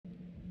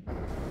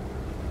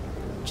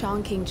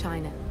Chongqing,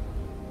 China.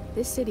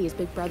 This city is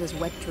Big Brother's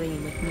wet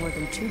dream with more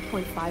than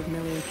 2.5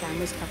 million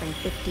cameras covering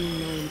 15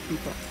 million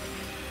people.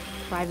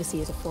 Privacy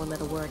is a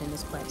four-letter word in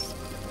this place.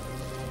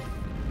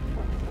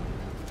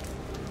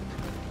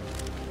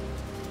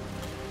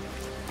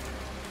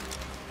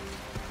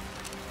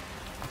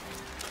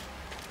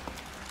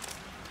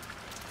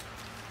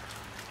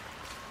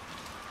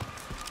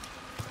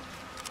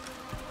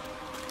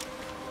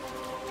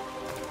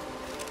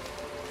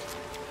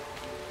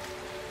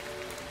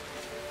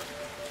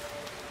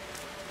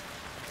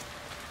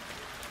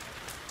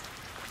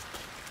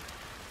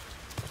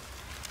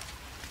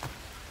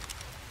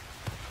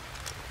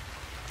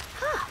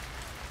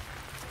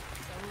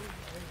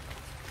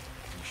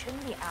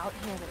 Shouldn't be out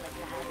here with like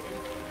that.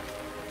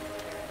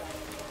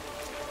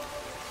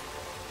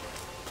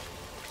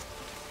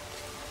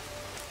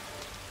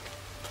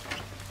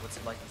 What's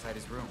it like inside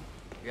his room?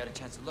 You had a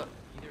chance to look.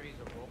 Either he's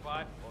a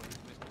robot or his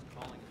business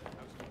calling is a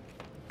house.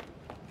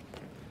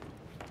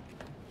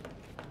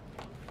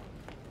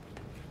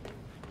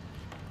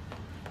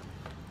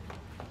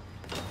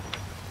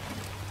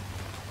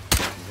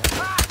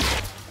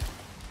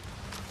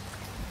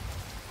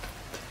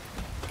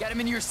 Get him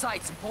into your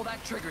sights and pull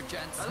that trigger,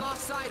 gents. I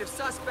lost sight of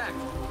suspect.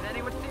 Did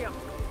anyone see him?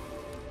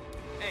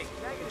 Hey,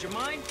 would you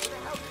mind?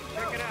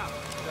 Check it out.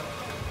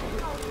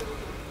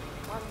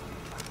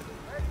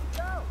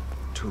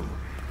 Two.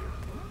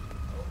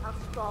 How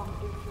strong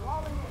is you?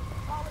 All in.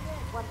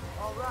 What?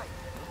 All right.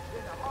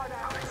 There's a hard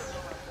out.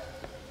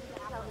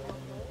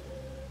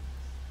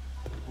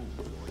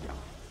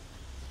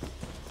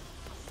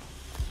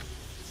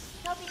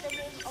 Tell me the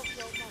name of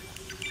your mother.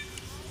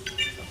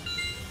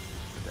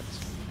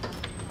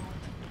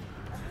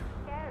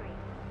 Scary,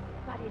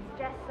 but it's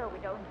just so we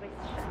don't risk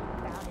shutting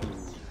down it.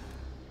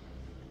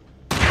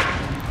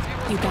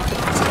 You got the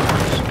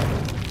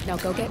passage. Now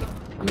go get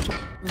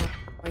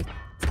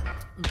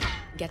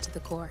to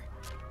the core.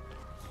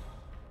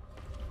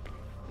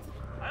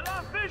 I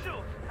lost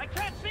visual. I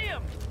can't see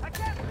him.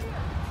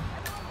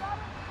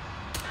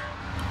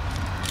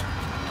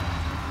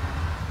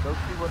 Go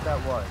see what that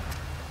was.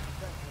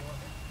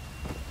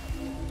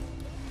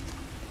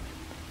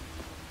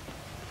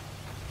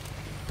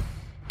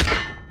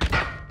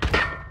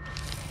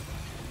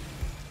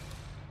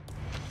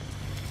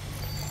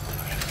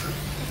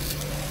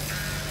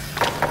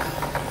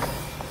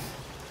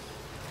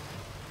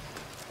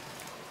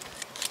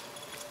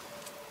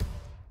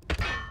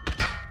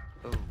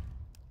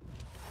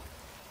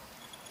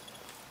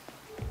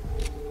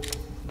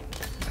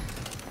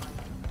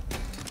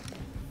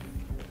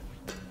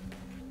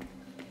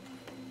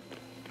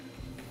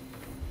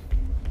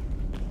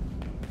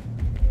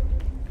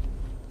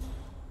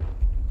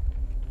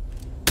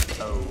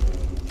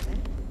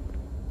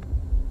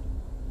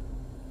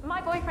 My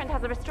boyfriend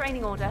has a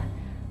restraining order.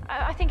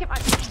 I think it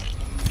might be...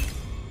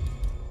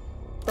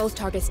 Both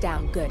targets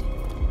down, good.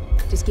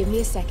 Just give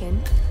me a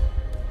second.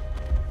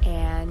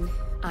 And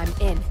I'm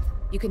in.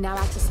 You can now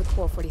access the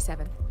core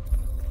 47.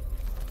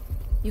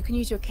 You can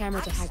use your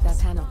camera to hack that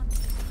panel.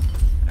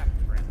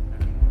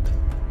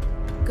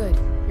 Good,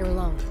 you're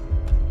alone.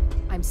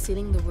 I'm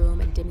sealing the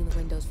room and dimming the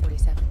windows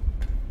 47.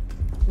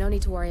 No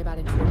need to worry about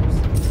intruders.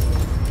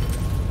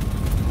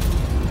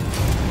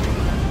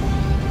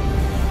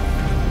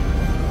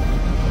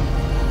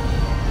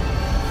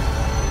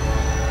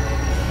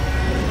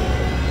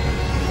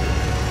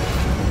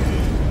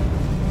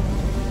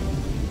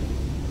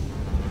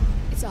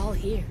 It's all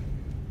here.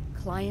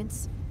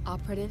 Clients,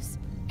 operatives,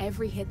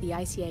 every hit the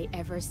ICA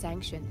ever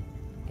sanctioned.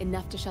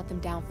 Enough to shut them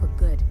down for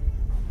good.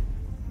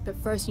 But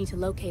first you need to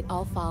locate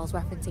all files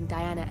referencing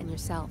Diana and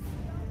yourself.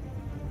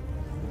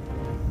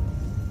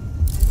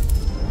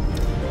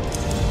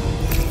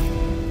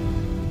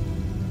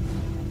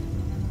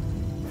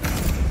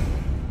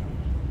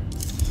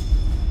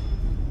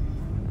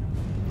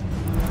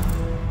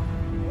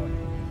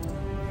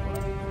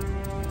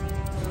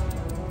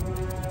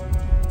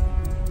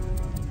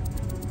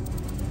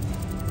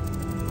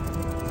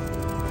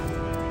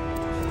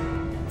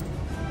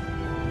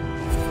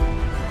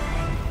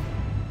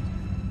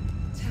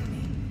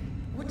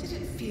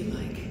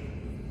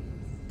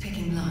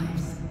 Taking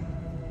lives.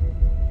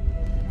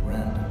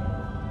 Random.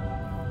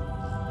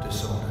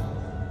 Disorder.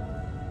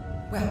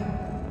 Well,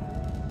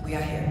 we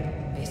are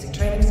here. Basic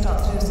training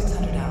starts to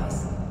 600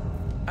 hours.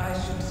 I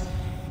should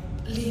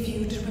leave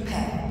you to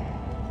prepare.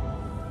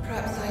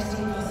 Perhaps I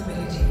see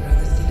possibility where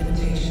others see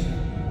limitation.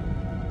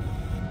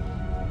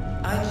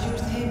 I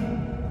choose him.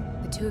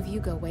 The two of you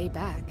go way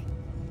back.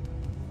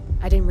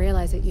 I didn't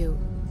realize that you...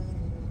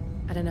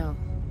 I don't know.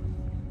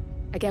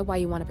 I get why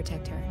you want to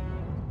protect her.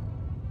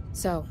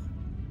 So,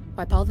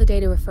 wipe all the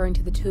data referring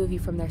to the two of you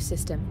from their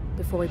system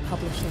before we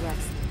publish the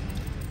rest.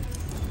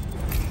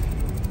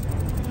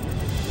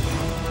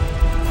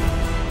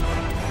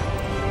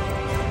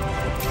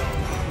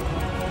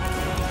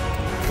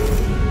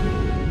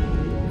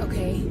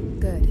 Okay,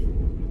 good.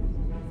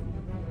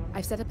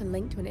 I've set up a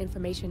link to an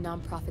information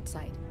non-profit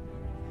site.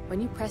 When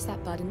you press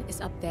that button,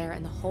 it's up there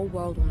and the whole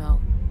world will know.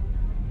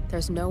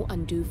 There's no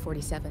undo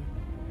 47.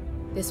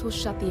 This will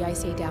shut the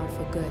ICA down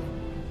for good.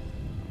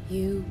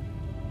 You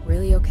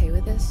really okay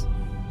with this?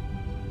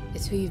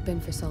 It's who you've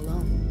been for so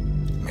long.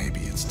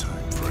 Maybe it's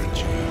time for a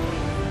change.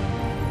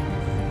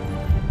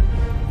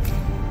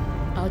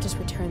 I'll just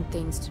return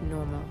things to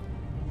normal.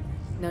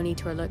 No need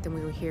to alert them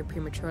we were here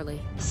prematurely.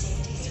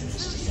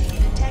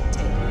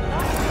 Detected.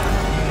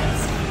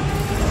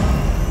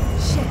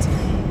 Shit!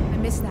 I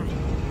missed that.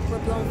 We're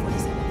blown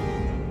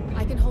 47.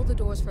 I can hold the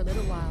doors for a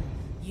little while.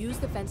 Use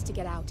the vents to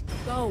get out.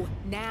 Go,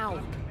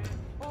 now!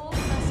 All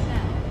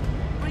personnel.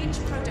 Breach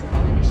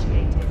protocol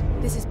initiated.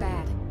 This is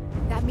bad.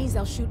 That means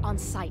they'll shoot on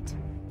sight.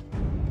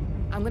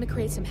 I'm gonna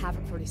create some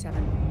havoc,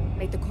 47.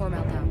 Make the core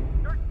melt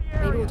down.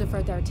 Maybe we'll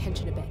divert their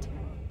attention a bit.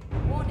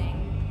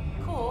 Warning.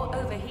 Core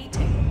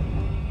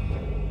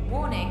overheating.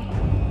 Warning.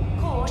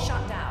 Core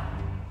shut down.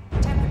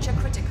 Temperature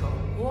critical.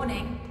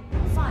 Warning.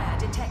 Fire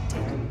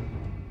detected.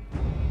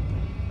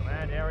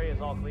 Command area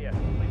is all clear.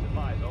 Please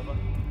advise, over.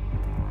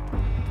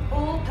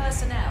 All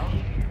personnel.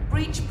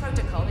 Breach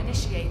protocol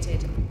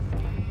initiated.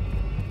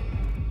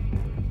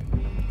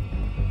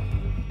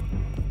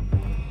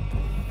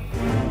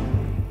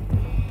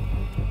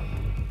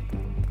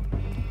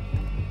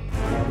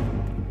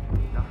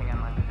 Nothing on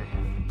my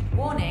position.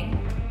 Warning.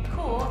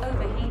 Core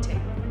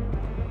overheating.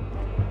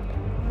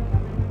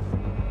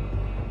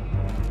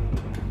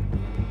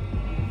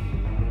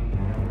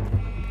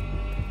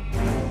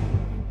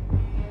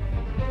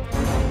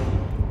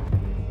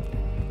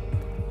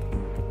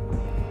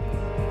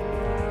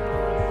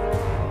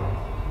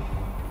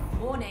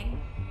 Warning.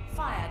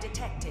 Fire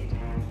detected.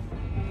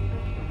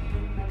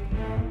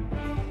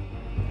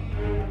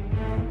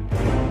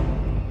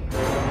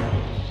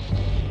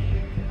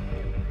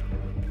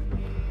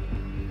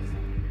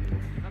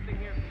 Nothing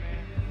here,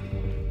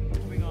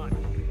 Command. Moving on.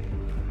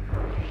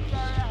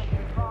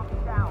 Calm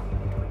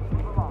down.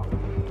 Move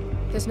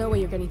along. There's no way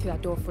you're getting through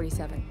that door,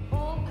 47.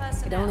 All It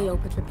personnel. only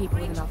opens for people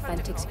with an Breach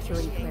authentic protocol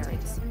security initiated.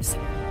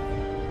 clearance.